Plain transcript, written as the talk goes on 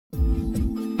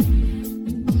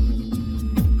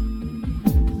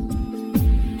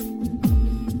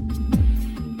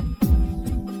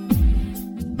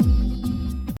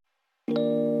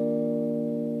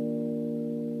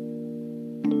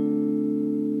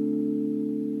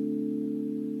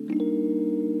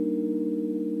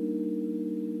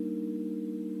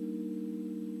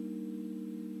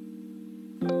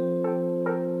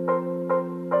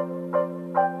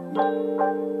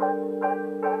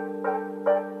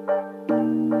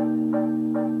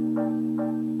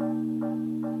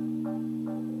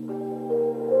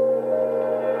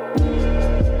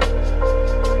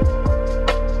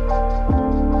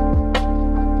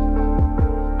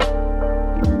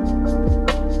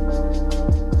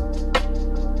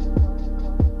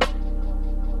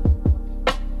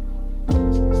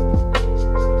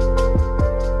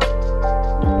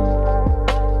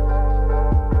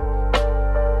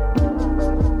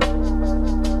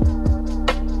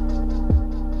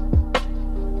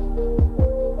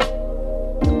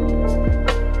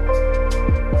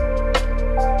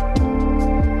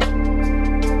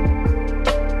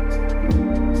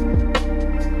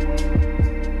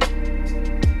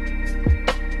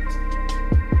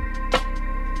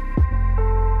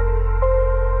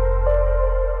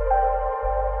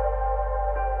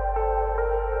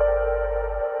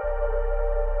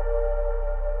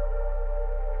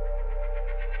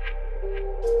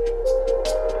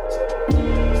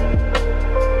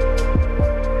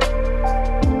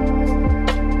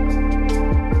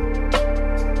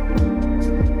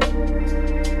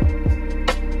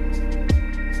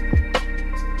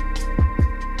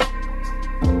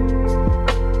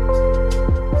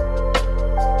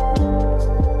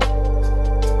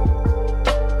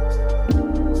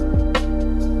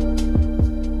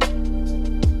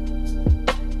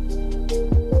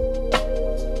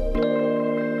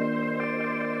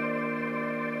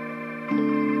What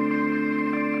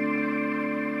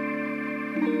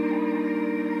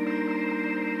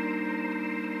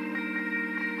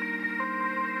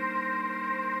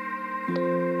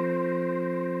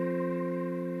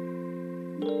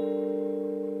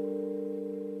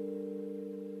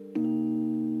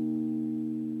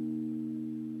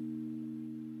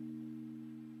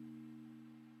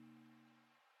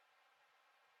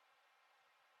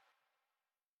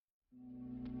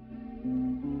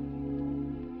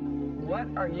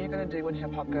are you going to do when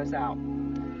hip-hop goes out?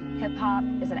 Hip-hop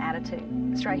is an attitude.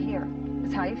 It's right here.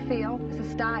 It's how you feel. It's a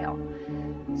style.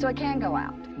 So it can go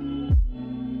out.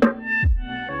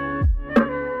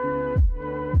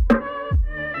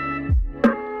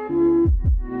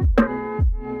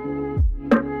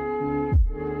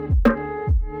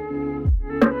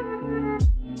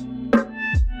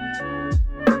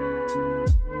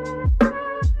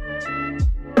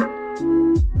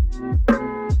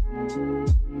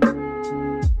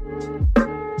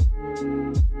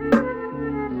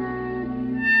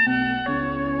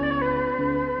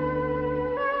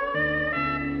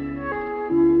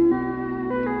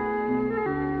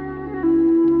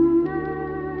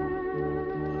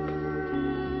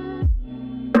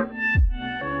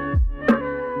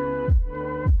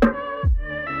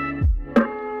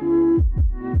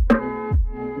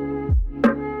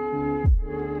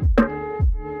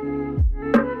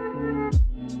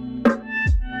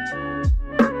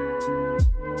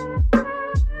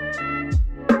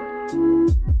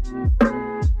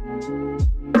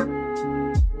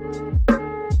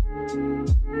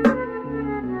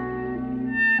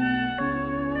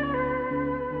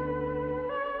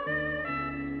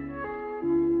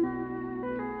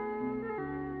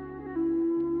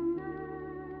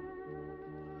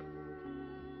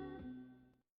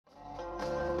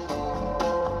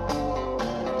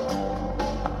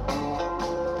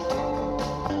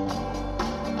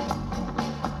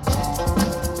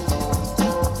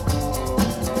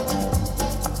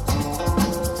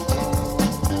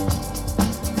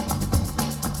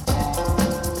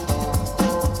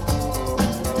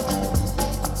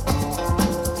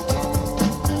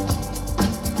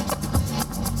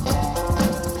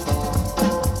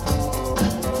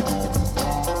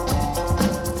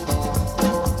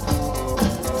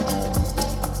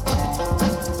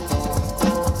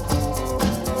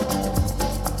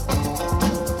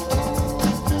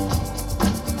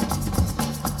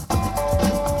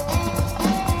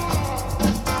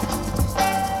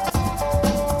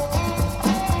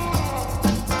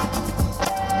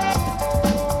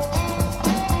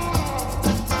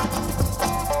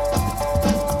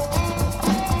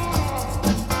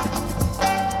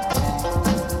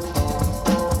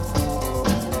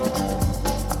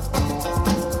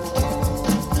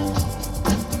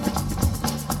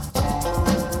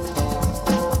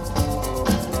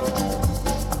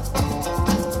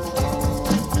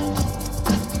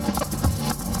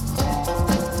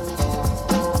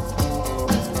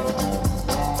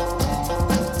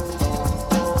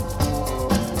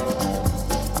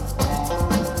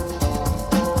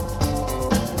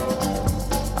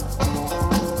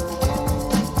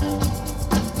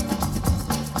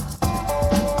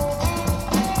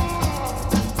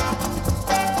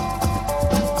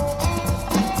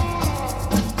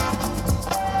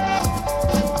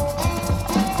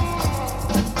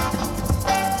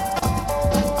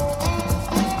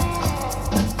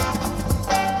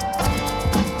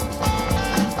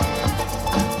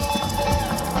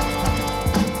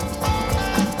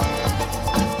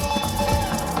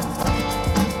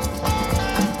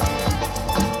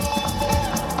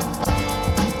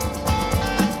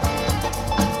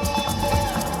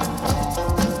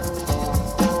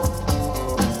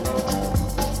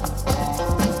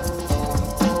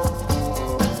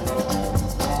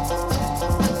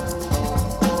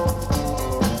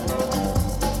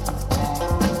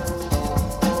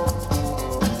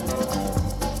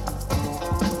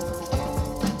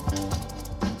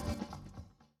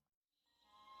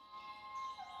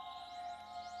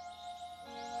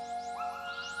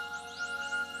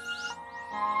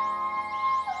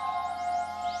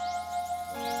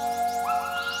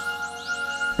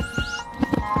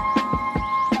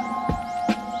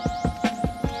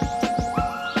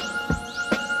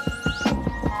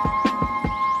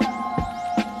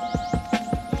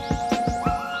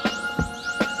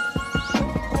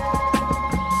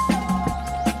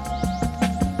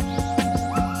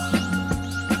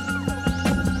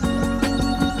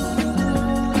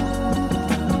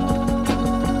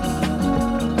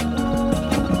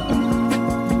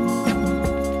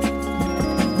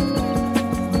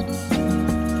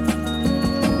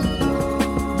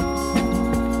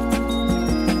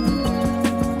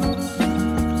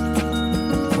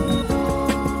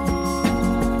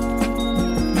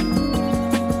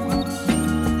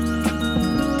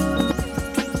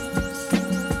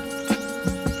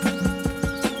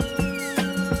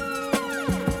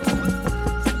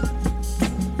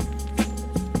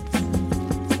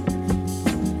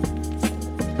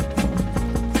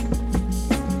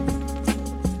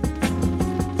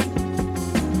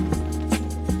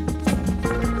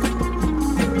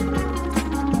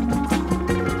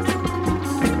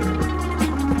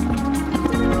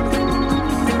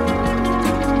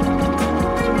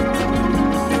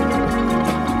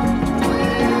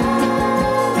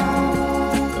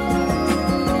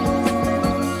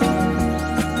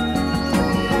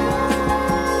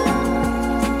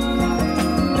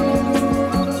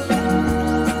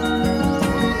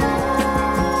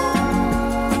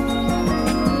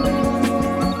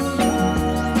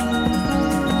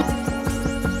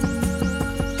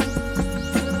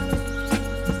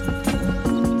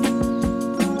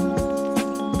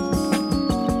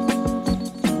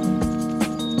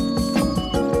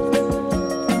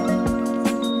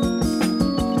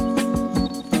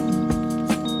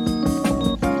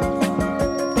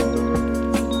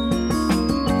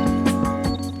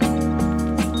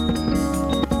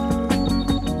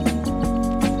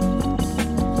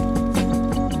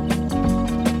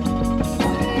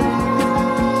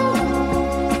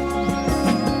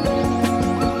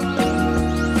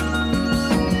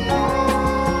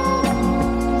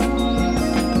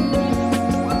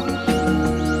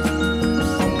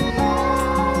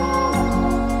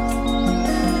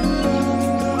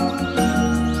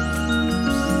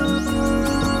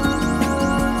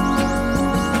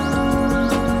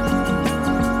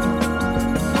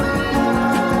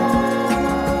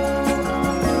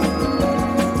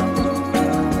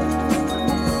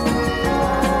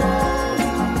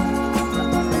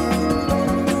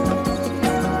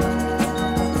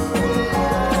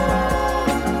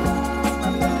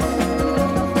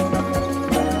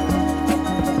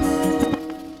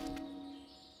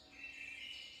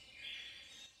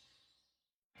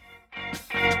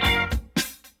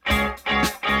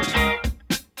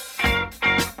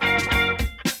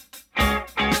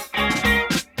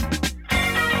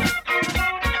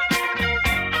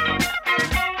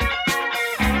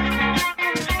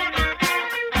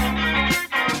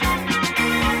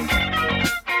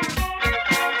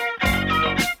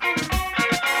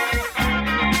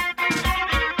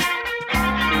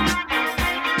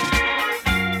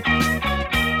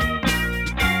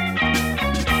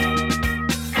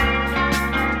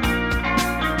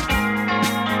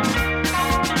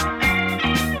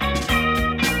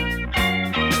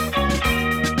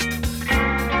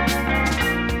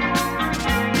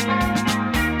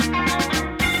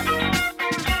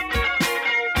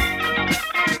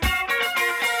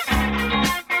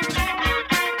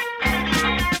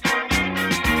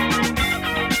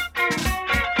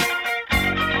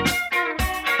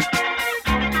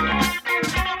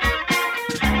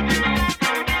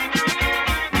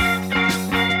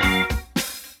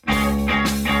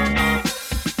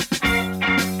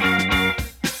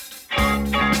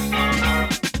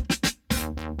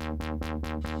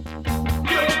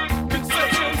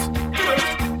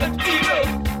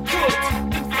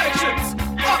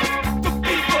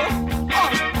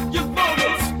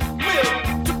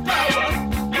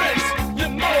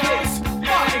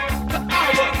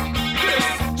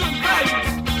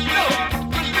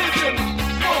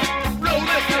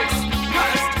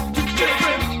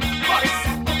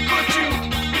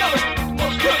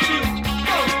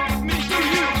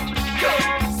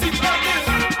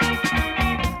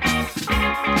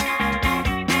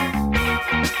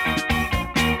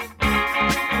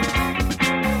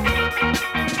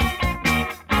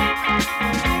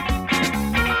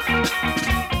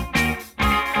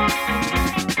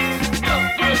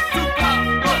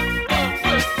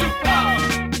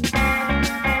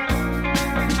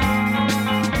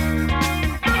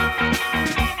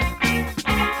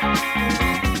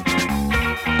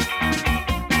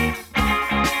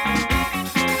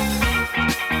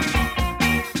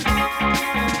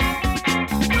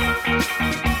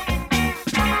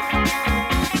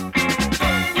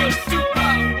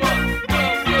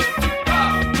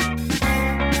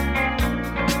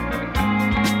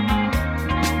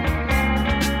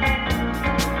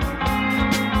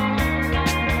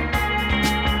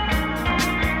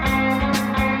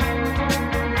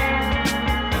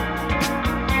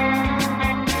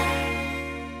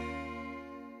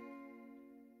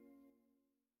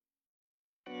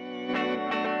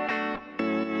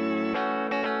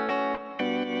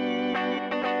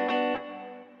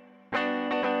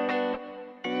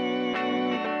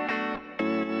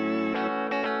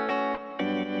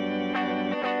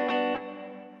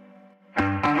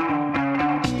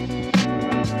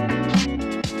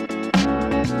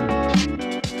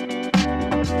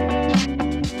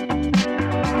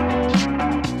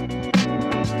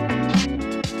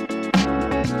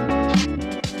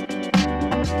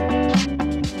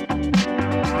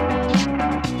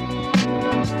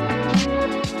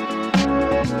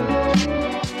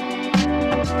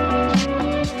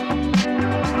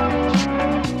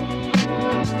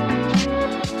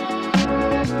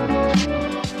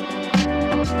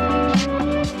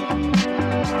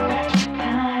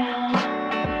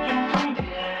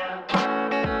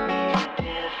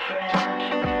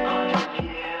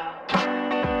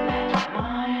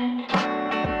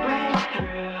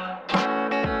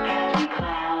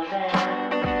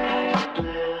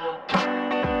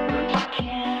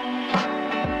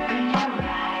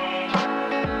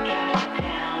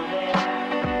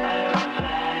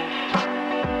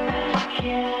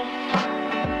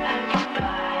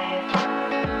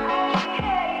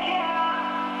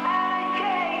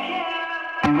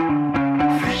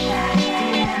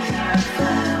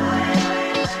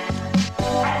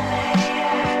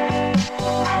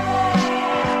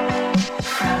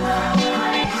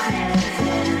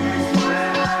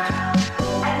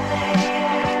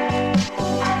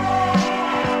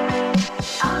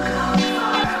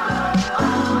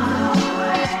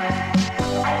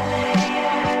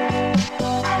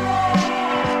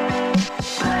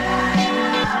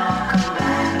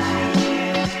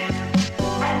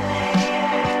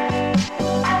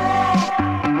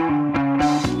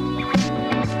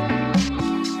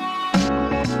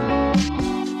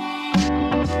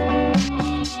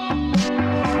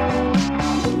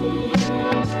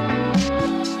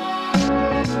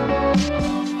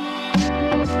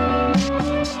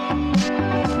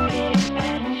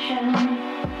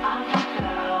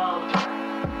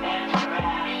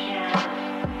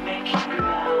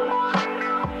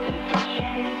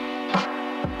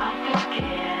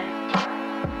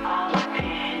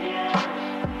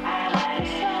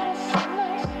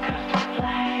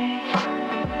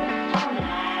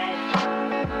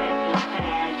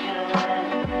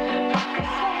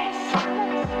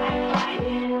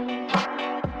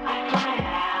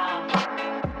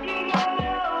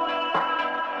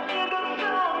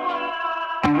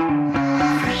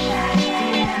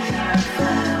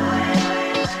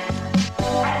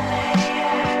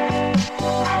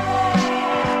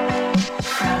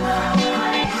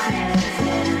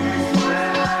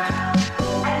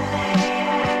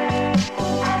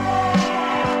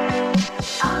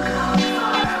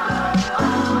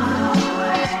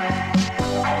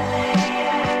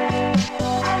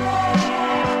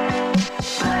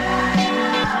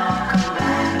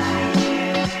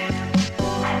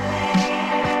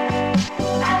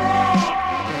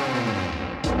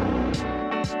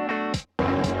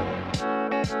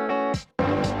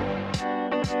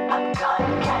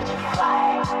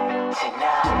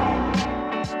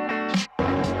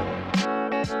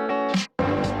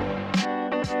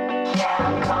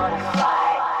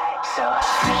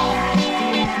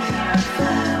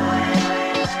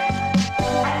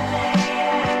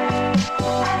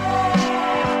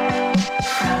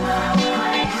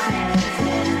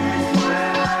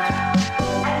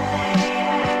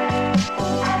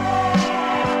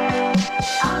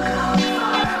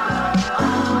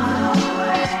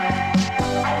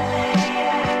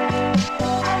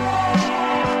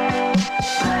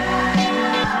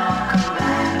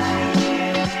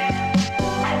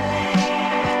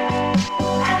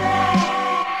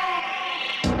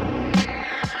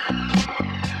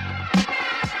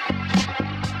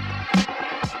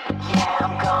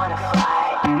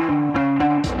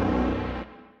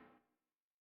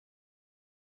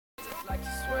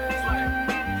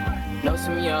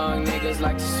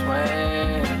 like to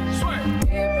swing.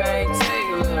 Hit bang, take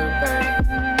a little bang.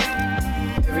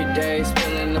 Every day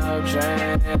spilling no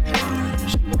drain.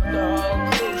 She want the whole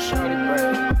crew, shorty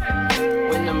break.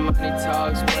 When the money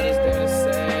talks, what is there to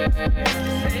say?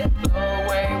 Blow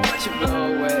away, watch it blow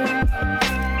away.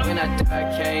 When I die,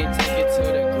 can't take it to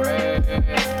the grave.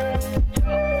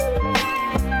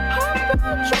 Hop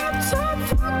out, drop top,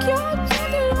 fuck y'all,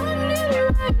 take it, I need it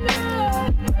right now.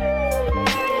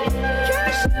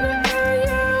 Cash in the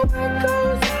area, where it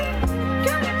goes up,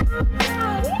 gotta come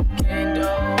down. Can't do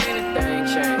anything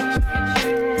change.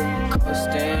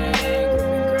 Coasting,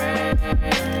 gripping grand.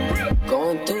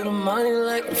 Going through the money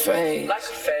like a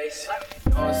face.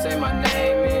 Don't say my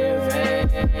name in vain.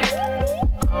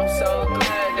 I'm so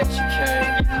glad that you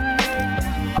came.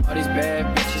 All these bad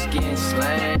bitches getting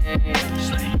slain.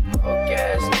 Broke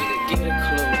ass nigga get a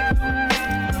clue.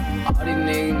 All these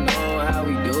niggas know how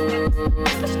we do.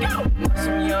 Know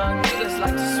some young niggas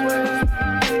like to sweat.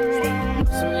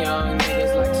 Know some young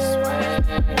niggas like to sweat.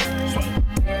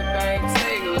 Hit bang,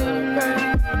 take a little bang.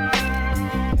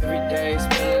 Every day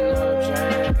spilling no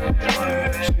drain.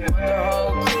 She want the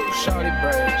whole crew, shorty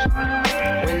break.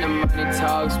 When the money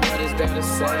talks, what is there to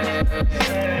say?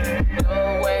 Blow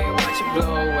away, watch it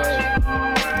blow away.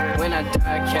 When I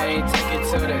die, can't take it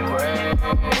to the grave.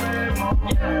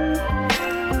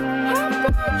 Hop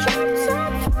out, drop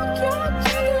top, fuck y'all,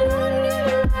 take it, I need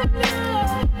it right now.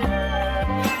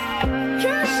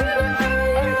 Cash in the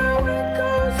area, where it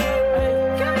goes up.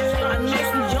 I know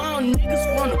some young niggas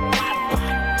wanna buy.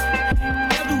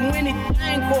 They'll do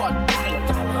anything for a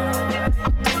dollar.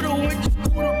 I could've went to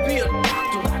school to be a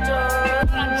doctor,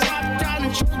 but I dropped out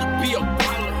and chose to be a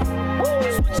baller.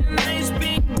 Switching lanes,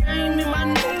 big game in my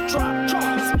new drop. Still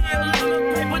on the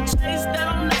paper chase that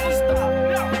I'll never stop.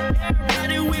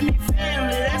 Everybody with me,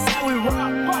 family, that's how we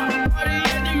rock. Party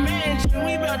at the mansion,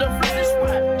 we about to flip the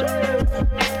spot.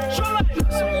 Know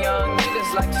some young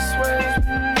niggas like to sweat.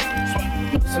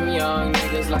 Know some young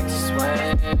niggas like to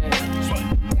sweat.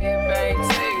 Hit bang,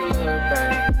 take a little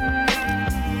bang.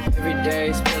 Every day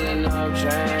spilling no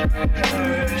drain.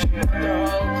 She want the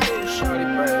whole crew, shorty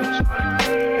break.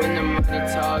 When the money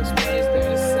talks, what is there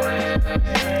to say?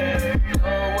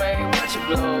 Blow away, watch it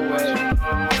blow away.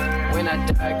 When I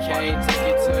die, can't take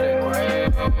it to the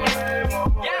grave.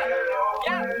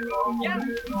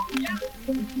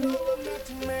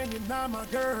 Man, you're not my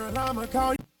girl, I'ma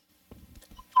call you.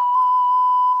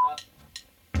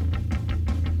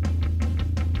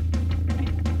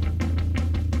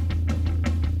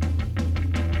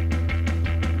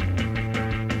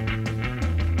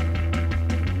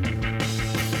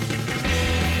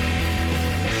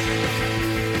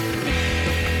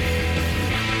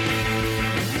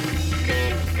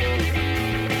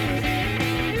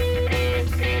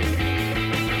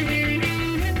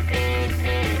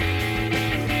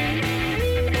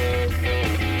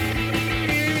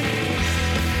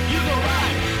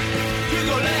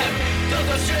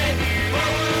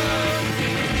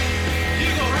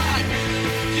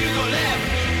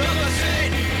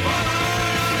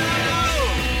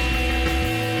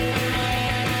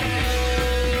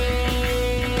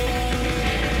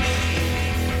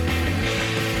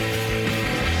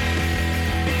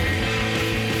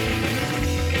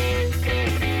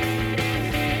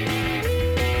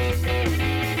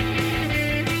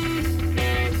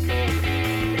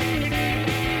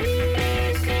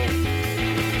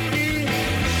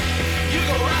 You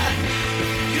go right,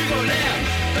 you go left,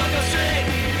 don't go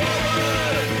straight.